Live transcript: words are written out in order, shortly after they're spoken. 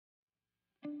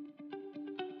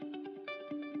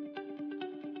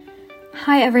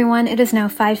Hi everyone, it is now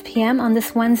 5 p.m. on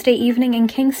this Wednesday evening in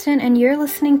Kingston, and you're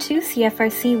listening to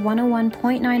CFRC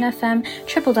 101.9 FM,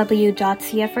 www.cfrc.ca.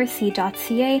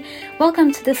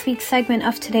 Welcome to this week's segment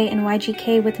of Today in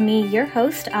YGK with me, your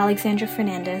host, Alexandra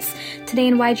Fernandez. Today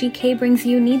in YGK brings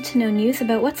you need-to-know news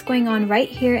about what's going on right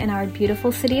here in our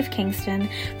beautiful city of Kingston.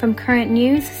 From current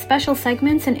news, special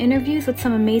segments, and interviews with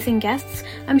some amazing guests,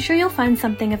 I'm sure you'll find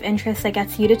something of interest that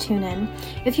gets you to tune in.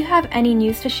 If you have any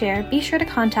news to share, be sure to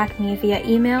contact me via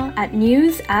email at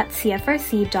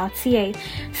news@cfrc.ca.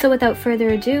 So without further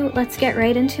ado, let's get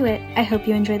right into it. I hope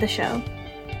you enjoy the show.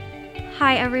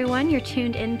 Hi everyone, you're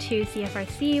tuned into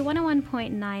CFRC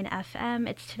 101.9 FM.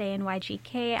 It's Today in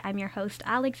YGK. I'm your host,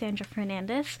 Alexandra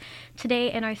Fernandez.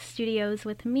 Today in our studios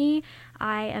with me,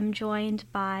 I am joined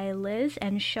by Liz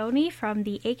and Shoni from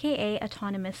the AKA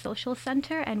Autonomous Social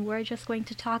Center, and we're just going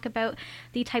to talk about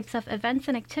the types of events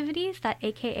and activities that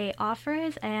AKA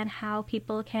offers and how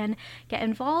people can get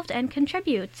involved and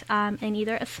contribute in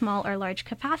either a small or large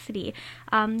capacity.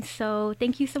 So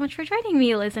thank you so much for joining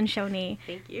me, Liz and Shoni.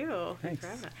 Thank you. Thanks.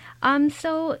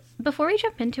 So before we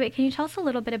jump into it, can you tell us a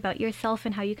little bit about yourself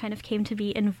and how you kind of came to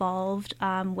be involved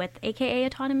with AKA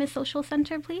Autonomous Social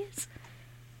Center, please?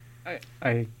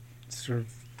 I sort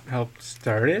of helped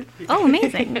start it. Oh,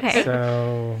 amazing. Okay.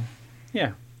 So,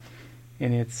 yeah.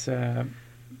 And it's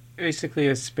basically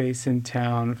a space in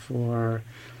town for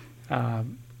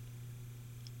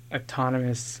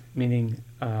autonomous, meaning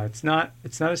it's not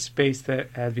a space that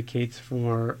advocates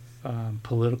for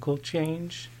political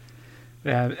change.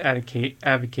 It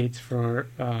advocates for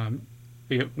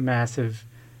massive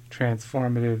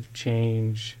transformative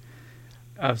change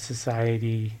of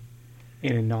society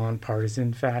in a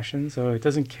nonpartisan fashion. So it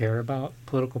doesn't care about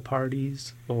political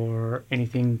parties or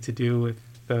anything to do with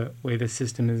the way the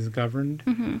system is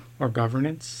governed or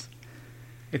governance.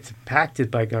 It's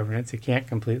impacted by governance. It can't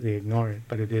completely ignore it,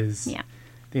 but it is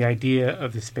the idea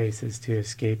of the space is to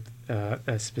escape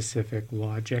a specific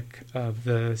logic of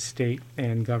the state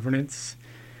and governance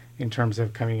in terms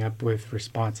of coming up with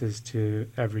responses to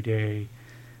everyday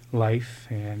life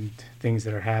and things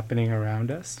that are happening around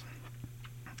us.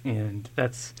 And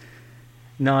that's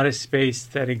not a space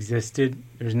that existed.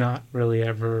 There's not really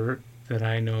ever, that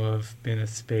I know of, been a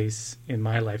space in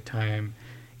my lifetime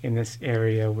in this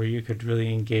area where you could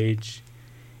really engage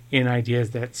in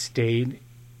ideas that stayed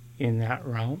in that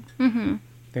realm. Mm-hmm.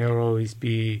 There will always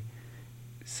be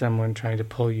someone trying to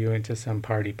pull you into some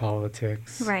party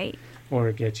politics. Right.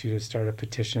 Or get you to start a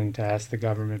petition to ask the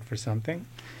government for something.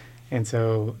 And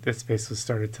so this space was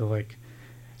started to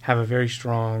have a very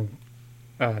strong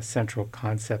central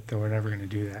concept that we're never going to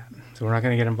do that. So we're not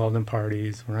going to get involved in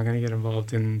parties. We're not going to get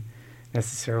involved in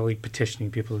necessarily petitioning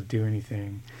people to do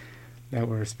anything. That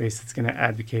we're a space that's going to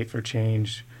advocate for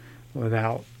change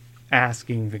without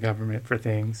asking the government for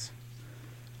things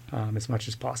as much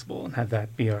as possible, and have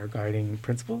that be our guiding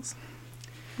principles.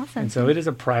 Awesome. And so it is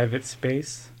a private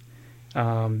space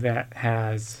that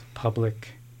has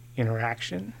public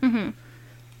interaction. Mm-hmm.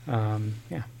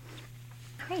 Yeah.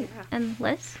 Great. And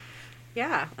Liz?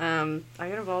 Yeah, I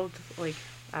got involved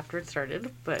after it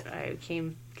started, but I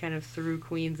came kind of through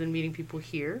Queens and meeting people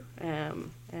here,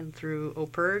 and through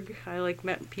OPIRG, I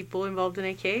met people involved in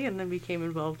AK and then became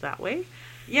involved that way.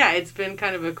 Yeah, it's been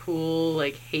kind of a cool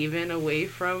haven away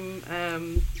from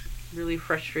really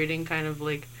frustrating kind of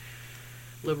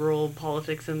liberal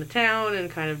politics in the town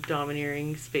and kind of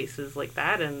domineering spaces like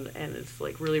that, and it's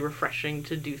really refreshing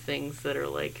to do things that are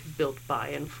built by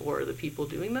and for the people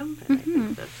doing them, and I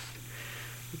think that's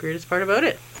the greatest part about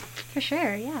it. For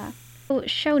sure, yeah. So,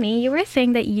 Shoni, you were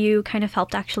saying that you kind of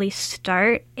helped actually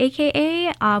start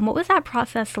AKA. What was that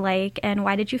process like, and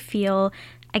why did you feel,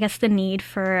 I guess, the need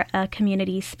for a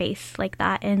community space like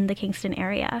that in the Kingston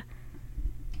area?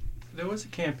 There was a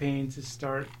campaign to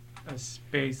start a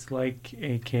space like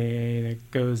AKA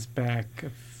that goes back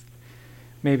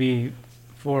maybe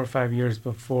 4 or 5 years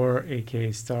before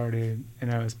AKA started,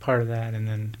 and I was part of that, and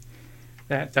then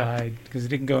that died because it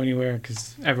didn't go anywhere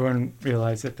because everyone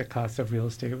realized that the cost of real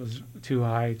estate was too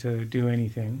high to do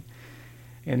anything.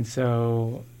 And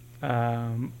so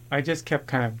I just kept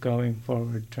kind of going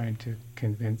forward, trying to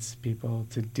convince people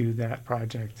to do that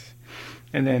project.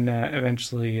 And then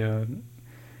eventually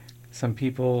some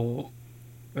people,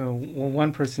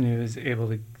 one person who was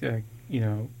able to,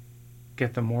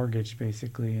 get the mortgage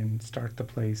basically and start the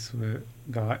place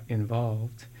got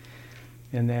involved.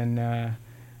 And then,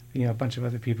 a bunch of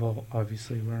other people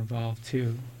obviously were involved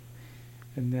too.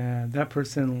 And that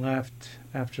person left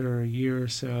after a year or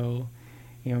so,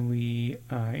 and we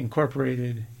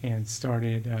incorporated and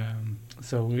started.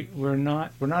 So we're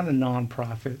not a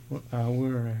nonprofit.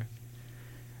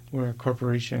 we're a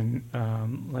corporation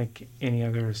like any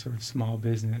other sort of small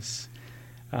business,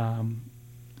 and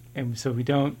so we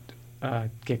don't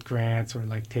get grants or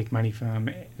like take money from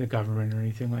the government or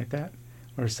anything like that.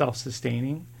 We're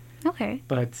self-sustaining. Okay.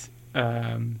 But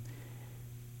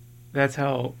that's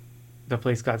how the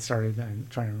place got started. I'm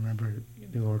trying to remember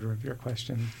the order of your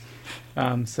question.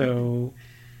 So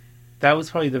that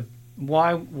was probably the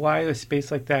why a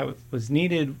space like that was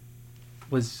needed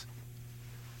was,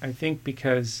 I think,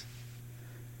 because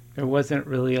there wasn't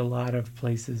really a lot of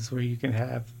places where you can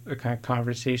have the kind of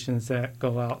conversations that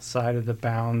go outside of the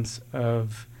bounds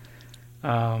of,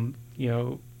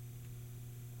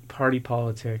 party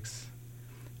politics,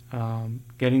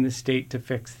 getting the state to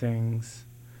fix things,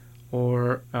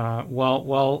 or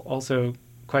while also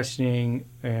questioning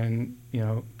and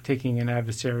taking an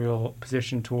adversarial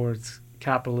position towards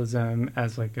capitalism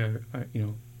as like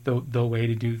the way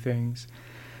to do things.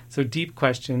 So deep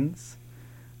questions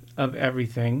of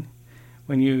everything.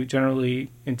 When you generally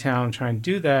in town try and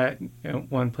do that,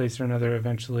 one place or another,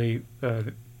 eventually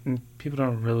people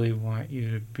don't really want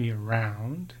you to be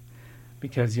around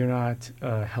because you're not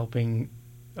helping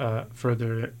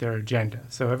further their agenda.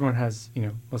 So everyone has,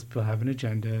 most people have an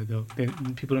agenda.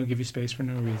 People don't give you space for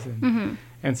no reason. Mm-hmm.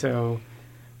 And so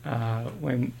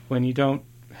when you don't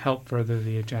help further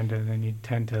the agenda, then you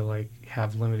tend to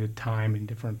have limited time in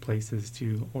different places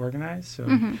to organize. So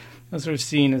Mm-hmm. I was sort of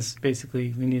seen as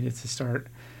basically we needed to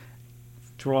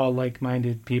draw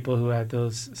like-minded people who had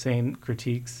those same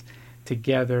critiques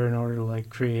together in order to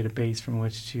create a base from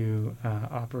which to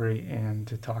operate and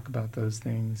to talk about those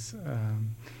things.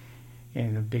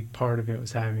 And a big part of it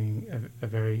was having a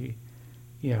very,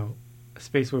 a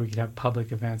space where we could have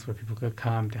public events where people could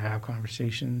come to have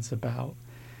conversations about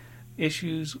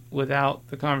issues without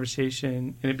the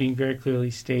conversation, and it being very clearly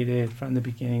stated from the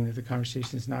beginning that the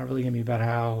conversation is not really going to be about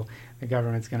how the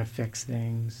government's going to fix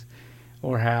things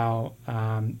or how,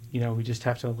 we just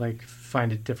have to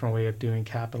find a different way of doing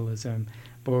capitalism.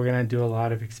 But we're going to do a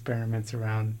lot of experiments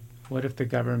around what if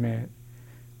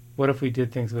we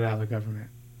did things without the government?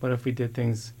 What if we did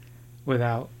things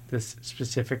without this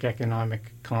specific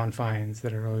economic confines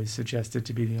that are always suggested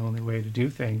to be the only way to do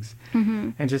things?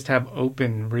 Mm-hmm. And just have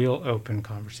real open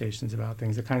conversations about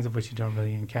things, the kinds of which you don't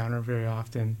really encounter very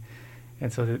often.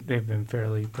 And so they've been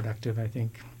fairly productive, I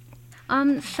think.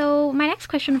 So my next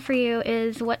question for you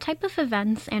is, what type of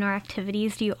events and or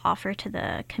activities do you offer to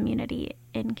the community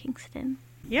in Kingston?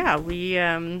 Yeah,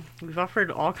 we've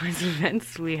offered all kinds of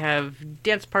events. We have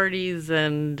dance parties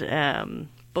and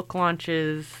book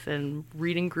launches and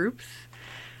reading groups.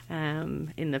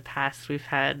 In the past, we've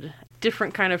had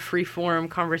different kind of free-form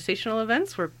conversational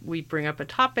events where we bring up a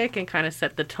topic and kind of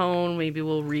set the tone. Maybe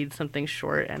we'll read something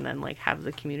short and then have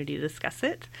the community discuss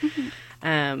it. Mm-hmm.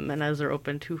 And those are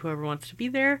open to whoever wants to be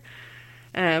there.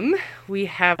 We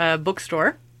have a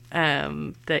bookstore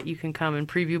that you can come and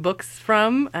preview books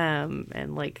from and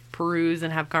peruse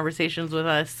and have conversations with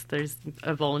us. There's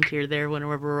a volunteer there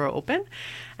whenever we're open.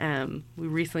 We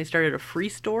recently started a free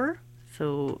store,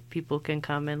 so people can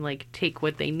come and take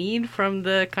what they need from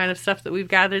the kind of stuff that we've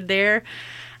gathered there,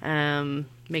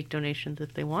 make donations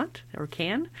if they want or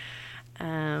can.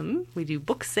 We do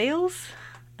book sales.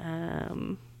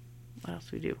 What else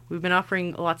do we do? We've been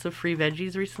offering lots of free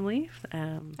veggies recently.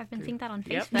 I've been seeing that on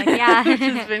Yep. Facebook, yeah. Which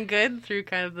has been good through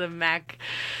kind of the MAC,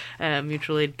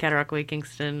 Mutual Aid Cataraqui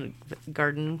Kingston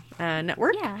Garden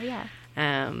Network.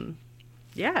 Yeah.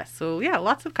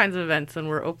 Lots of kinds of events, and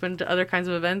we're open to other kinds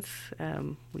of events.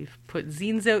 We've put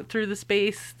zines out through the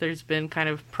space. There's been kind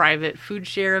of private food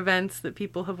share events that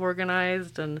people have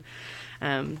organized, and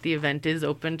the event is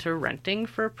open to renting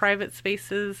for private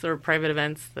spaces or private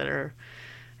events that are,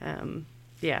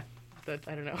 but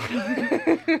I don't know.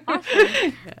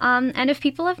 Awesome. And if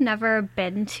people have never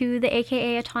been to the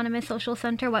AKA Autonomous Social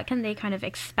Center, what can they kind of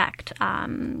expect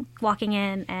walking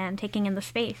in and taking in the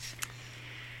space?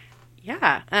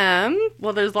 Yeah.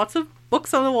 Well, there's lots of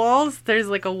books on the walls. There's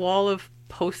a wall of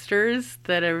posters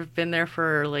that have been there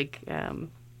for that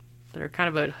are kind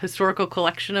of a historical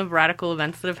collection of radical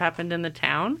events that have happened in the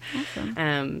town.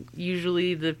 Awesome.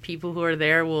 Usually the people who are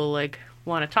there will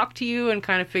want to talk to you and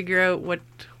kind of figure out what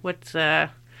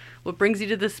brings you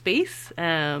to the space.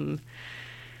 We'll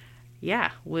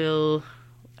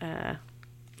I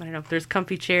don't know. There's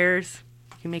comfy chairs.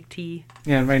 You can make tea.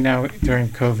 Yeah, and right now during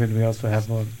COVID, we also have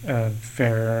a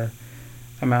fair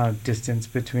amount of distance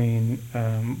between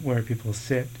where people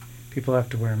sit. People have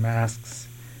to wear masks.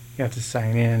 You have to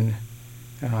sign in,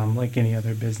 like any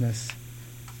other business.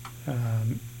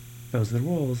 Those are the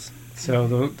rules. So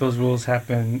those rules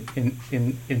happen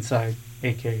inside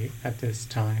AK at this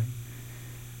time.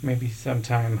 maybe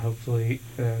sometime, hopefully,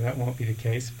 that won't be the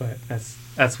case, but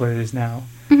that's what it is now.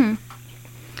 Mm-hmm.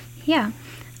 Yeah.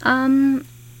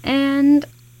 And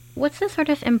what's the sort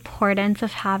of importance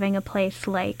of having a place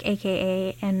like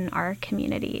AKA in our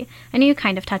community? I know you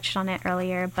kind of touched on it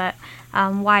earlier, but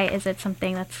why is it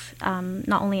something that's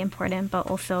not only important, but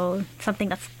also something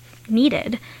that's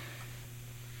needed?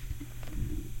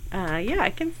 Yeah,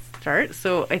 I can start.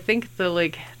 So I think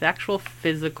the actual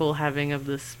physical having of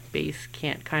the space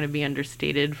can't kind of be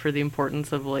understated for the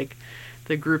importance of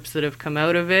the groups that have come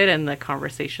out of it and the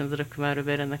conversations that have come out of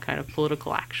it and the kind of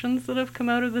political actions that have come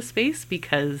out of the space,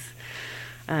 because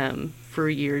for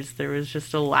years there was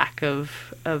just a lack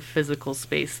of physical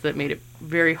space that made it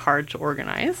very hard to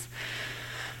organize.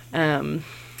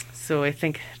 So I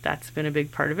think that's been a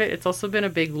big part of it. It's also been a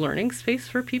big learning space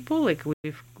for people.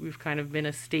 We've kind of been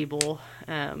a stable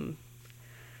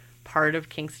part of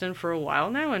Kingston for a while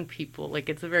now, and people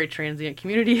it's a very transient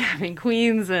community having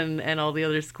Queens and all the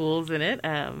other schools in it.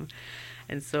 And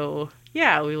so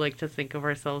yeah, we like to think of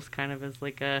ourselves kind of as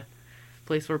a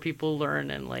place where people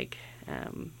learn and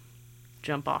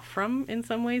jump off from in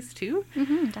some ways too.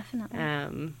 Mm-hmm,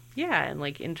 definitely. Yeah, and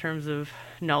in terms of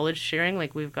knowledge sharing,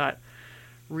 we've got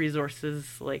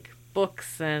resources like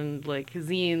books and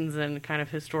zines and kind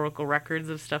of historical records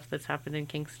of stuff that's happened in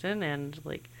Kingston, and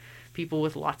people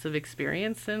with lots of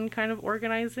experience in kind of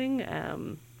organizing.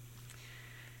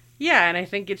 Yeah, and I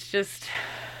think it's just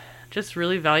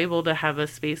really valuable to have a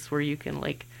space where you can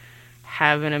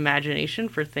have an imagination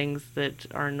for things that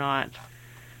are not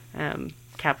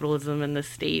capitalism and the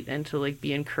state, and to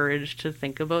be encouraged to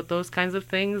think about those kinds of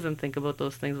things and think about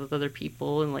those things with other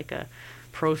people in a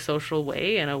pro-social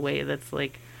way, in a way that's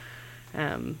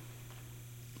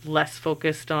less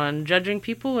focused on judging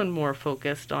people and more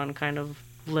focused on kind of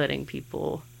letting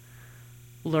people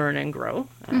learn and grow.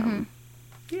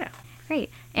 Yeah. Great.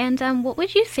 And what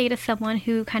would you say to someone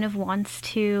who kind of wants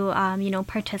to,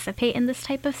 participate in this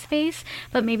type of space,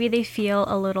 but maybe they feel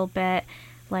a little bit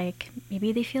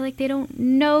maybe they feel they don't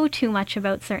know too much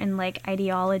about certain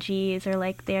ideologies, or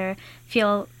they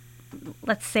feel,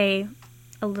 let's say,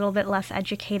 a little bit less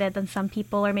educated than some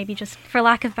people, or maybe just, for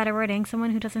lack of better wording,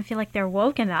 someone who doesn't feel they're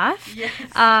woke enough. Yes.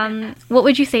 What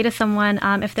would you say to someone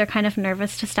if they're kind of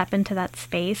nervous to step into that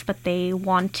space, but they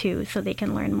want to so they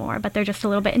can learn more, but they're just a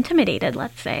little bit intimidated,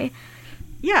 let's say?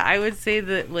 Yeah, I would say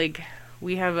that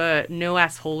we have a no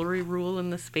assholery rule in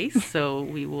the space, so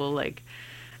we will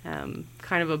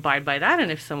kind of abide by that,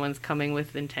 and if someone's coming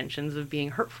with intentions of being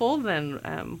hurtful,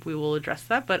 then we will address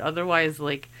that, but otherwise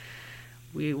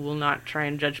we will not try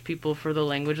and judge people for the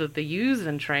language that they use,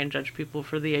 and try and judge people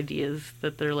for the ideas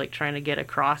that they're trying to get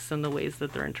across and the ways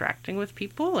that they're interacting with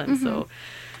people. And so,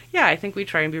 yeah, I think we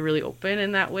try and be really open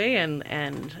in that way. And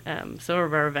some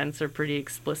of our events are pretty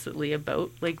explicitly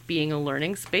about being a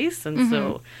learning space. And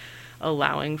so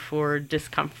allowing for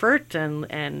discomfort,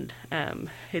 and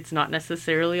it's not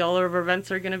necessarily all of our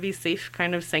events are going to be safe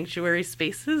kind of sanctuary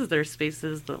spaces. There's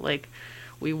spaces that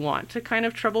we want to kind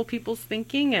of trouble people's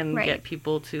thinking and get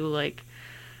people to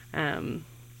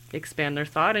expand their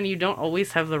thought, and you don't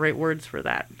always have the right words for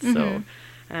that. So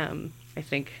I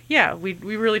think, yeah, we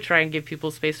really try and give people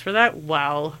space for that,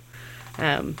 while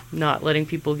not letting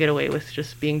people get away with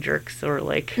just being jerks, or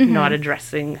not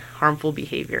addressing harmful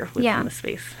behavior within the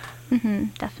space.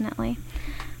 Definitely.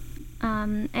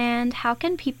 And how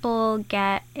can people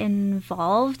get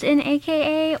involved in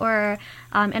AKA, or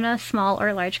in a small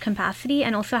or large capacity?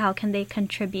 And also, how can they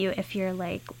contribute if you're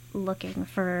looking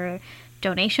for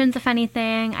donations, if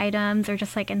anything, items, or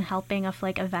just in helping of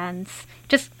events,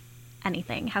 just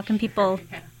anything? How can people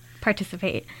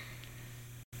participate?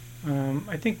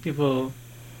 I think people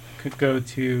could go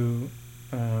to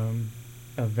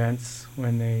events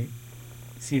when they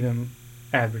see them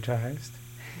advertised.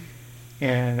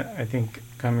 And I think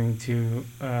coming to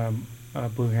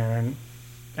Blue Heron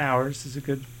Hours is a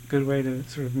good way to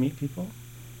sort of meet people,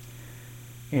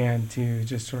 and to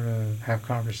just sort of have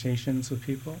conversations with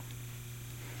people,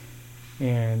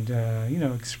 and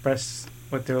express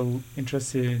what they're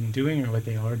interested in doing, or what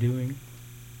they are doing.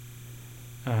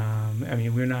 I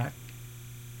mean, we're not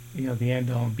the end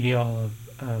all and be all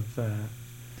of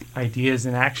ideas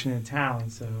and action in town,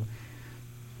 so.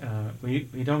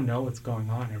 We don't know what's going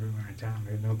on everywhere in town.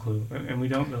 We have no clue, and we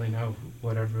don't really know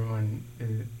what everyone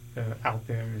out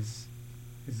there is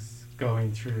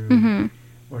going through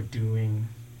or doing.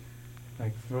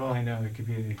 For all I know, there could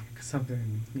be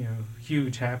something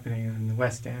huge happening in the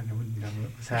West End. I wouldn't know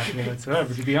what was happening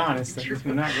whatsoever. To be honest,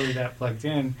 we're not really that plugged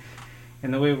in.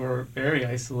 And the way we're very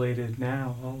isolated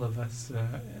now, all of us,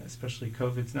 especially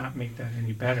COVID's not make that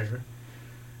any better.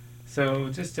 So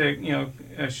just to,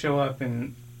 show up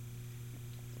and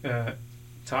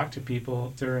talk to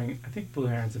people during, I think Blue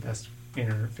Heron's the best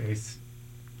interface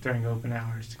during open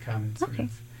hours to come and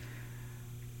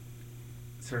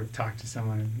sort of talk to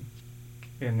someone.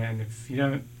 And then if you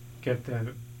don't get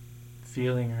the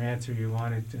feeling or answer you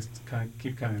wanted, just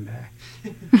keep coming back.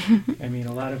 I mean,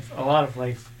 a lot of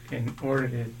life, in order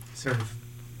to sort of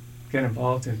get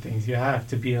involved in things, you have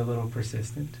to be a little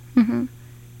persistent. Mm-hmm.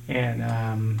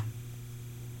 And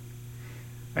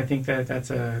I think that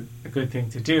that's a good thing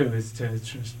to do, is to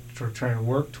just try to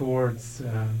work towards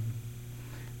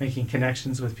making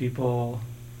connections with people.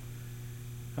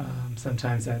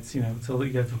 Sometimes that's, you have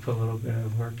to put a little bit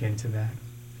of work into that.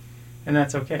 And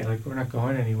that's okay. Like, we're not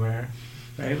going anywhere,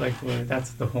 right? Like,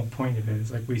 that's the whole point of it.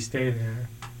 Is like, we stay there.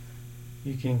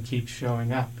 You can keep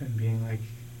showing up and being like,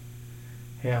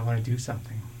 hey, I want to do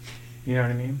something. You know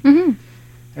what I mean? Mm-hmm.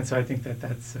 And so I think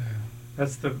that's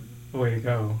the way to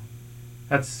go.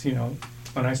 That's,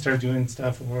 when I started doing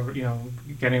stuff, or,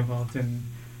 getting involved in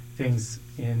things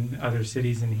in other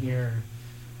cities and here,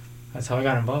 that's how I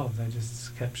got involved. I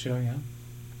just kept showing up.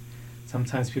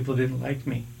 Sometimes people didn't like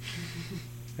me.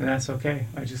 And that's okay.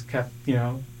 I just kept,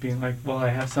 being like, well, I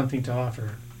have something to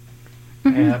offer.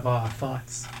 Mm-hmm. I have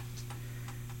thoughts.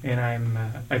 And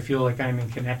I feel like I'm in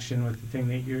connection with the thing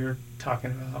that you're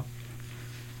talking about.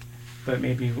 But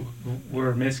maybe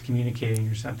we're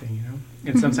miscommunicating or something, And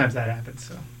Mm-hmm. sometimes that happens,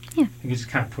 so. Yeah. You can just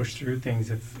kind of push through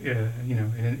things if,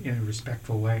 in a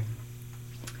respectful way.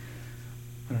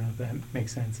 I don't know if that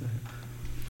makes sense.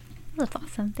 That's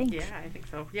awesome. Thanks. Yeah, I think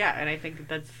so. Yeah, and I think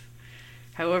that's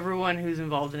how everyone who's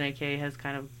involved in AK has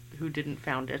who didn't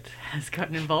found it, has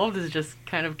gotten involved, is just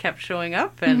kind of kept showing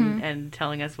up and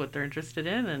telling us what they're interested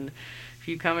in. And if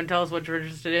you come and tell us what you're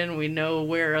interested in, we know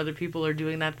where other people are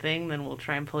doing that thing, then we'll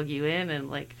try and plug you in.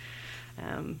 And I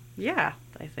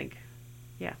think,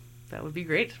 that would be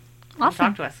great.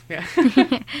 Awesome. Talk to us. Yeah.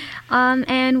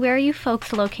 And where are you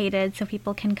folks located, so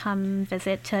people can come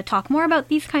visit to talk more about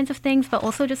these kinds of things, but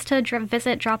also just to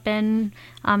drop in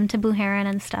to Blue Heron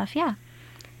and stuff? Yeah.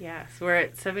 Yeah, so we're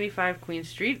at 75 Queen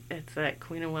Street. It's at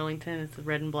Queen and Wellington. It's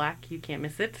red and black. You can't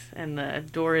miss it. And the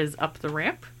door is up the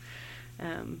ramp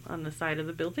on the side of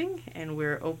the building. And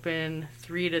we're open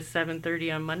 3 to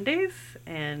 7:30 on Mondays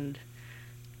and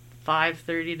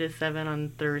 5:30 to 7 on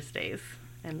Thursdays.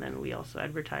 And then we also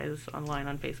advertise online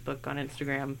on Facebook, on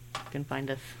Instagram. You can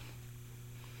find us.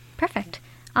 Perfect.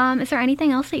 Is there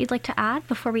anything else that you'd like to add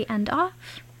before we end off?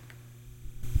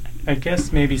 I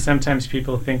guess maybe sometimes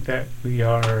people think that we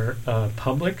are a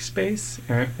public space,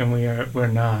 and we're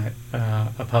not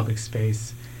a public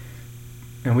space,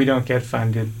 and we don't get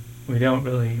funded. We don't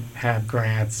really have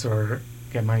grants or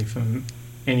get money from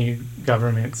any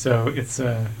government, so it's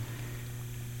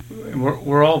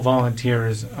we're all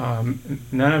volunteers.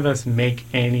 None of us make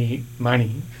any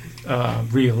money.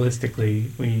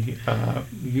 Realistically, we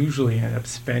usually end up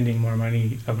spending more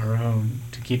money of our own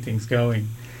to keep things going.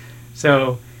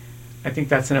 So I think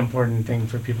that's an important thing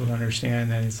for people to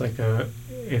understand, that it's like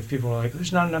if people are like,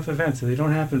 there's not enough events, so they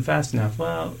don't happen fast enough.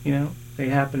 Well, they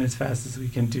happen as fast as we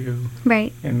can do,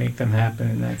 right, and make them happen,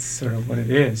 and that's sort of what it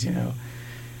is,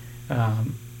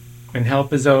 And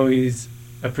help is always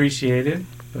appreciated,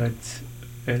 but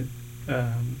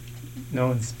no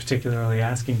one's particularly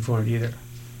asking for it either.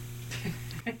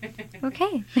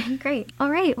 Okay, great.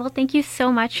 All right. Well, thank you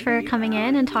so much for coming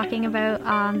in and talking about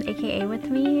AKA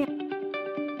with me.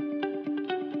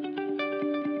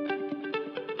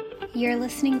 You're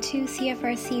listening to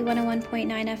CFRC 101.9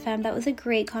 FM. That was a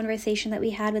great conversation that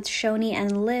we had with Shoni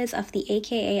and Liz of the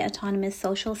AKA Autonomous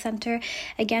Social Center.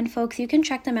 Again, folks, you can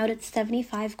check them out at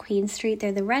 75 Queen Street.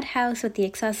 They're the red house with the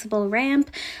accessible ramp.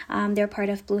 They're part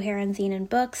of Blue Heron Zine and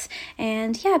Books.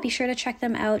 And yeah, be sure to check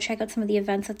them out. Check out some of the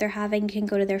events that they're having. You can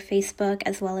go to their Facebook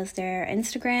as well as their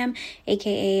Instagram,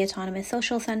 AKA Autonomous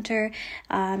Social Center.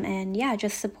 And yeah,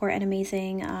 just support an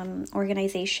amazing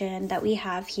organization that we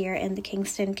have here in the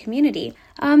Kingston community.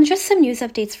 Just some news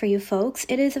updates for you folks.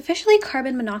 It is officially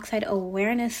Carbon Monoxide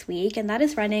Awareness Week, and that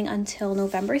is running until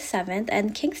November 7th.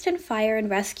 And Kingston Fire and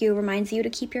Rescue reminds you to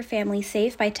keep your family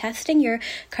safe by testing your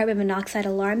carbon monoxide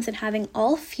alarms and having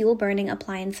all fuel burning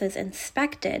appliances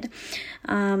inspected.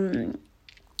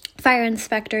 Fire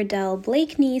Inspector Del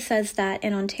Blakeney says that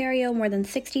in Ontario, more than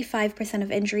 65%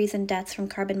 of injuries and deaths from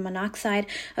carbon monoxide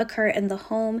occur in the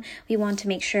home. We want to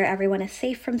make sure everyone is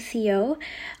safe from CO.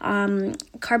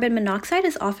 Carbon monoxide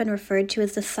is often referred to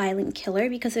as the silent killer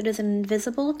because it is an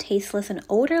invisible, tasteless, and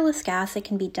odorless gas that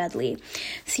can be deadly.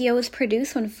 CO is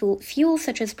produced when fuels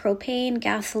such as propane,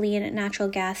 gasoline, natural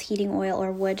gas, heating oil,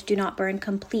 or wood do not burn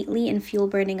completely in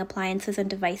fuel-burning appliances and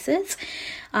devices.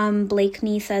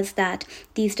 Blakeney says that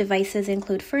these devices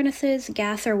include furnaces,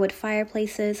 gas or wood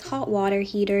fireplaces, hot water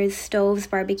heaters, stoves,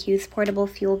 barbecues, portable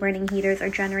fuel-burning heaters, or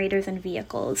generators in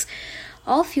vehicles.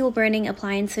 All fuel-burning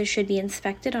appliances should be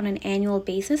inspected on an annual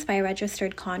basis by a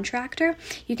registered contractor.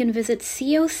 You can visit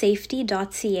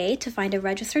cosafety.ca to find a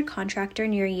registered contractor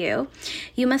near you.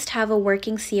 You must have a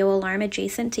working CO alarm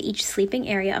adjacent to each sleeping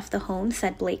area of the home,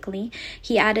 said Blakeney.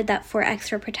 He added that for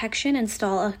extra protection,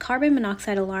 install a carbon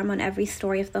monoxide alarm on every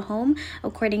story of the home,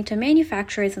 according to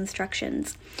manufacturer's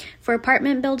instructions. For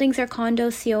apartment buildings or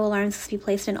condos, CO alarms must be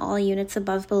placed in all units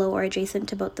above, below, or adjacent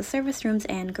to both the service rooms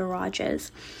and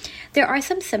garages. There are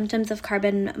some symptoms of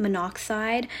carbon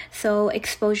monoxide, so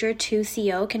exposure to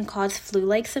CO can cause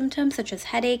flu-like symptoms such as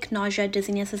headache, nausea,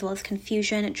 dizziness, as well as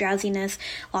confusion, drowsiness,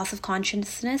 loss of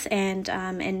consciousness, and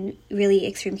in really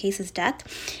extreme cases, death.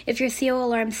 If your CO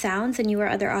alarm sounds and you or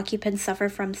other occupants suffer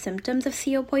from symptoms of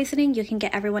CO poisoning, you can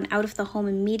get everyone out of the home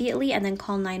immediately and then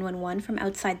call 911 from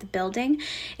outside the building.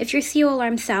 If your CO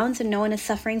alarm sounds and no one is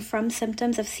suffering from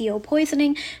symptoms of CO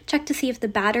poisoning, check to see if the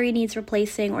battery needs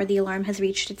replacing or the alarm has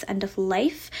reached its end of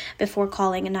life before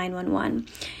calling a 911.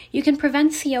 You can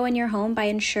prevent CO in your home by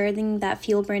ensuring that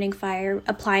fuel-burning fire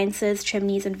appliances,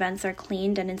 chimneys, and vents are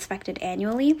cleaned and inspected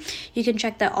annually. You can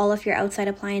check that all of your outside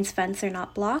appliance vents are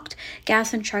not blocked.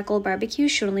 Gas and charcoal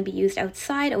barbecues should only be used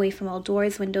outside, away from all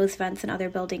doors, windows, vents, and other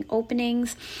building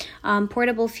openings.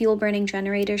 Portable fuel-burning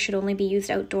generators should only be used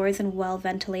outdoors in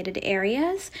well-ventilated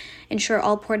areas. Ensure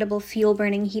all portable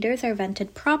fuel-burning heaters are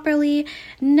vented properly.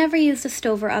 Never use the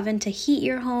stove or oven to heat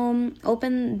your home.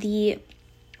 Open the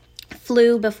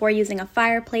flue before using a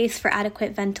fireplace for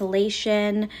adequate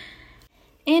ventilation.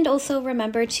 And also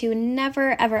remember to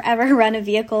never, ever run a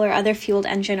vehicle or other fueled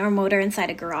engine or motor inside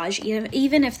a garage,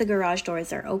 even if the garage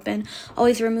doors are open.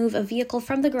 Always remove a vehicle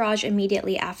from the garage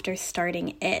immediately after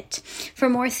starting it. For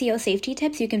more CO safety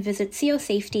tips, you can visit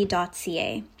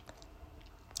cosafety.ca.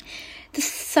 This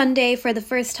Sunday, for the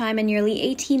first time in nearly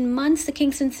 18 months, the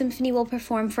Kingston Symphony will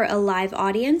perform for a live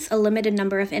audience. A limited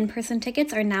number of in-person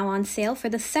tickets are now on sale for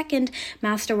the second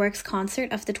Masterworks concert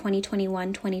of the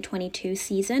 2021-2022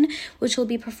 season, which will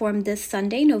be performed this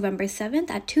Sunday, November 7th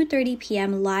at 2:30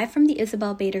 p.m. live from the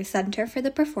Isabel Bader Center for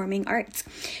the Performing Arts.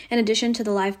 In addition to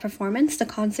the live performance, the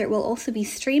concert will also be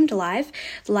streamed live.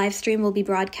 The live stream will be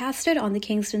broadcasted on the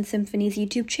Kingston Symphony's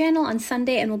YouTube channel on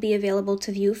Sunday and will be available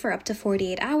to view for up to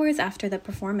 48 hours after the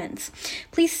performance.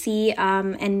 Please see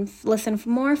and listen for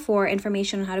more for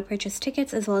information on how to purchase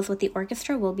tickets, as well as what the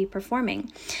orchestra will be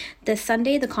performing. This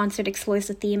Sunday, the concert explores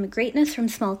the theme Greatness from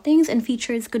Small Things and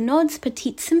features Gounod's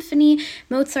Petite Symphonie,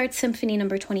 Mozart's Symphony No.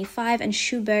 25, and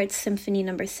Schubert's Symphony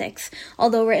No. 6.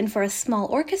 Although written for a small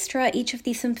orchestra, each of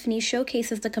these symphonies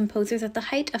showcases the composers at the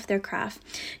height of their craft.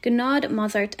 Gounod,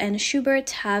 Mozart, and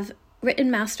Schubert have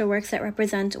written masterworks that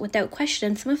represent, without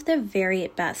question, some of their very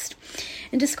best.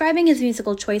 In describing his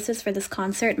musical choices for this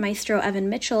concert, Maestro Evan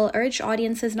Mitchell urged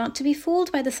audiences not to be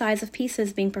fooled by the size of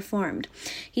pieces being performed.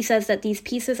 He says that these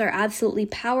pieces are absolutely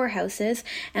powerhouses,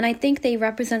 and I think they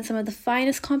represent some of the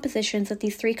finest compositions that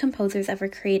these three composers ever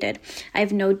created. I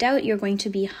have no doubt you're going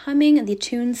to be humming the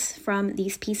tunes from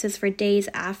these pieces for days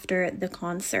after the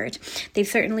concert. They've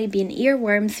certainly been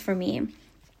earworms for me.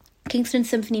 Kingston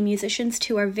Symphony musicians,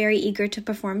 too, are very eager to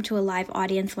perform to a live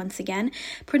audience once again.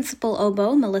 Principal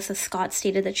oboe Melissa Scott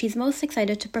stated that she's most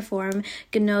excited to perform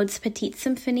Gounod's Petite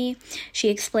Symphonie. She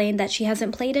explained that she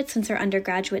hasn't played it since her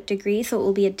undergraduate degree, so it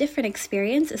will be a different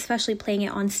experience, especially playing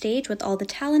it on stage with all the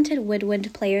talented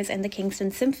woodwind players in the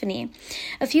Kingston Symphony.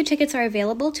 A few tickets are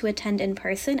available to attend in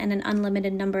person and an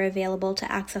unlimited number available to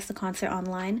access the concert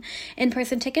online.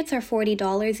 In-person tickets are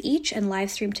 $40 each and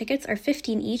live stream tickets are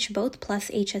 $15 each, both plus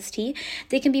HST.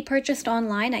 They can be purchased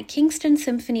online at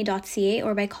kingstonsymphony.ca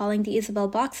or by calling the Isabel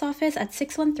box office at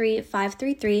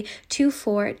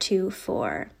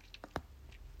 613-533-2424.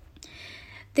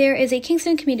 There is a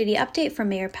Kingston community update from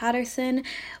Mayor Patterson.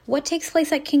 What takes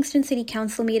place at Kingston City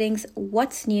Council meetings,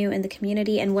 what's new in the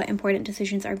community, and what important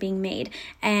decisions are being made.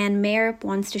 And Mayor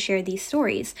wants to share these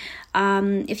stories.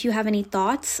 If you have any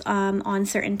thoughts on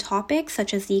certain topics,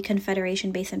 such as the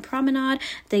Confederation Basin Promenade,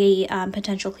 the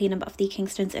potential cleanup of the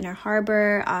Kingston's Inner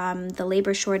Harbor, the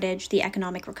labor shortage, the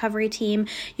economic recovery team,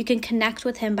 you can connect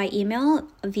with him by email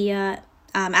via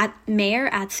at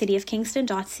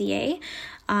mayor@cityofkingston.ca.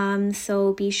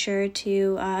 So be sure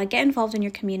to get involved in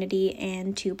your community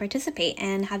and to participate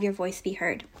and have your voice be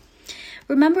heard.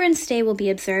 Remembrance Day will be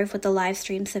observed with the live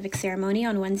stream civic ceremony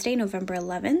on Wednesday, November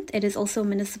 11th. It is also a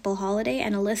municipal holiday,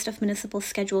 and a list of municipal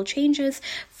schedule changes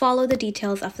follow the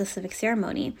details of the civic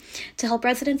ceremony. To help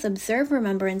residents observe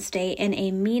Remembrance Day in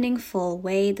a meaningful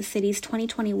way, the city's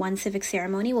 2021 civic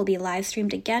ceremony will be live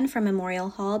streamed again from Memorial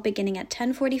Hall beginning at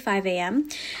 10:45 a.m.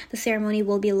 The ceremony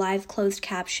will be live closed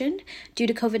captioned. Due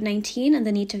to COVID-19 and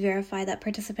the need to verify that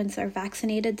participants are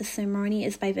vaccinated, the ceremony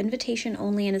is by invitation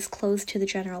only and is closed to the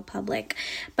general public.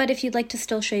 But if you'd like to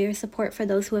still show your support for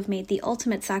those who have made the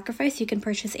ultimate sacrifice, you can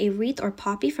purchase a wreath or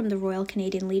poppy from the Royal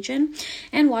Canadian Legion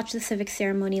and watch the civic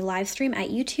ceremony live stream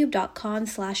at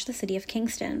youtube.com/the City of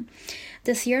Kingston.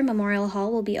 This year, Memorial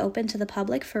Hall will be open to the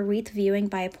public for wreath viewing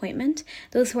by appointment.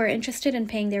 Those who are interested in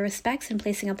paying their respects and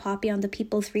placing a poppy on the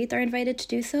People's Wreath are invited to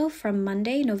do so from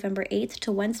Monday, November 8th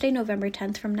to Wednesday, November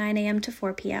 10th from 9 a.m. to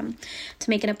 4 p.m.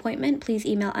 To make an appointment, please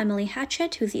email Emily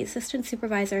Hatchett, who's the Assistant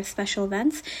Supervisor of Special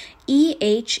Events,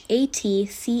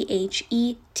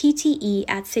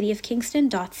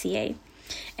 ehatchette@cityofkingston.ca.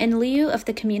 In lieu of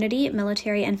the community,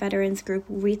 military, and veterans group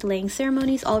wreath-laying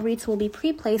ceremonies, all wreaths will be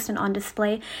pre-placed and on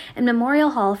display in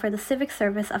Memorial Hall for the civic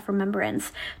service of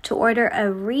remembrance. To order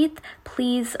a wreath,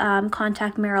 please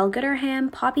contact Meryl Gooderham,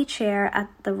 Poppy Chair at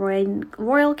the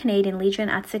Royal Canadian Legion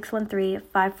at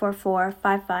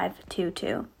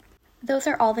 613-544-5522. Those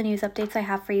are all the news updates I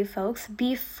have for you folks.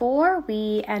 Before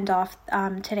we end off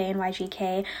today in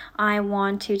YGK, I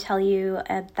want to tell you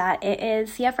that it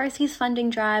is CFRC's funding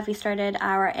drive. We started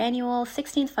our annual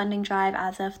 16th funding drive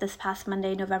as of this past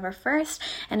Monday, November 1st,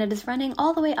 and it is running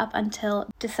all the way up until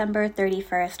December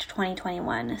 31st,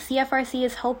 2021. CFRC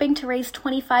is hoping to raise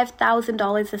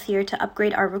 $25,000 this year to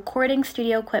upgrade our recording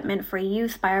studio equipment for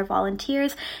use by our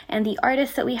volunteers and the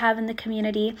artists that we have in the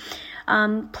community.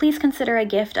 Please consider a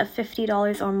gift of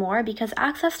 $50 or more because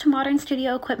access to modern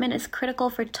studio equipment is critical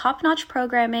for top-notch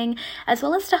programming as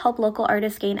well as to help local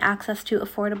artists gain access to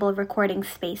affordable recording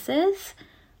spaces.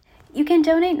 You can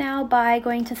donate now by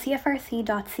going to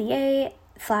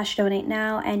cfrc.ca/donate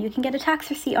now, and you can get a tax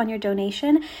receipt on your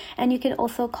donation, and you can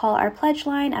also call our pledge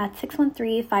line at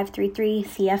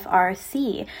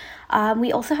 613-533-CFRC.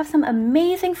 We also have some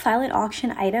amazing silent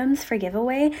auction items for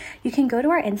giveaway. You can go to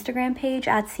our Instagram page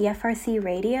at CFRC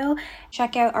Radio,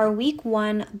 check out our week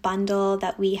 1 bundle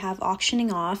that we have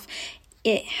auctioning off.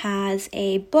 It has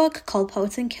a book called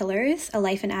Poets and Killers, A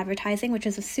Life in Advertising, which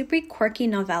is a super quirky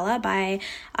novella by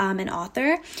an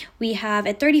author. We have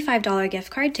a $35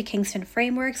 gift card to Kingston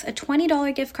Frameworks, a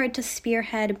 $20 gift card to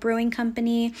Spearhead Brewing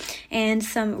Company, and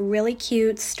some really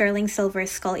cute sterling silver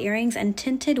skull earrings and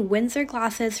tinted Windsor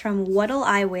glasses from What'll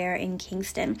Eyewear in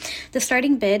Kingston. The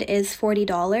starting bid is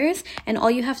 $40, and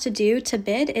all you have to do to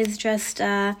bid is just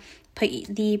put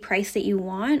the price that you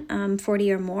want,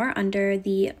 40 or more, under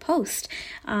the post.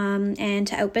 And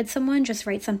to outbid someone, just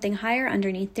write something higher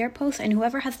underneath their post, and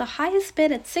whoever has the highest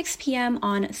bid at 6 p.m.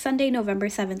 on Sunday, November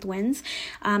 7th wins.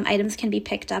 Items can be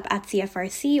picked up at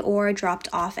CFRC or dropped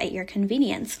off at your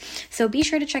convenience. So be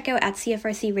sure to check out at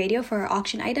CFRC Radio for our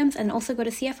auction items, and also go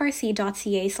to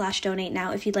cfrc.ca/donate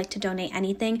now if you'd like to donate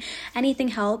anything. Anything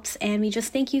helps, and we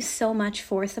just thank you so much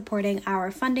for supporting our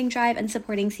funding drive and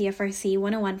supporting CFRC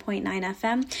 101.9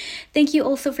 FM. Thank you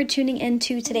also for tuning in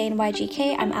to Today in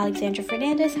YGK. I'm Alexandra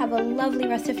Fernandez. Have a lovely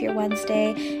rest of your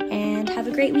Wednesday and have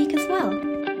a great week as well.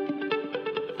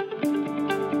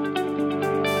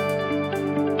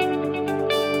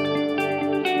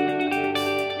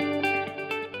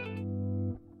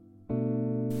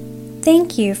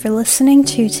 Thank you for listening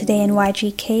to Today in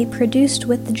YGK, produced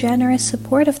with the generous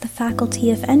support of the Faculty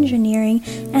of Engineering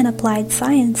and Applied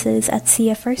Sciences at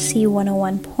CFRC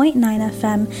 101.9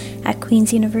 FM at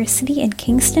Queen's University in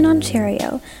Kingston,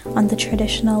 Ontario, on the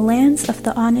traditional lands of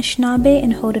the Anishinaabe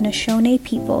and Haudenosaunee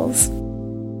peoples.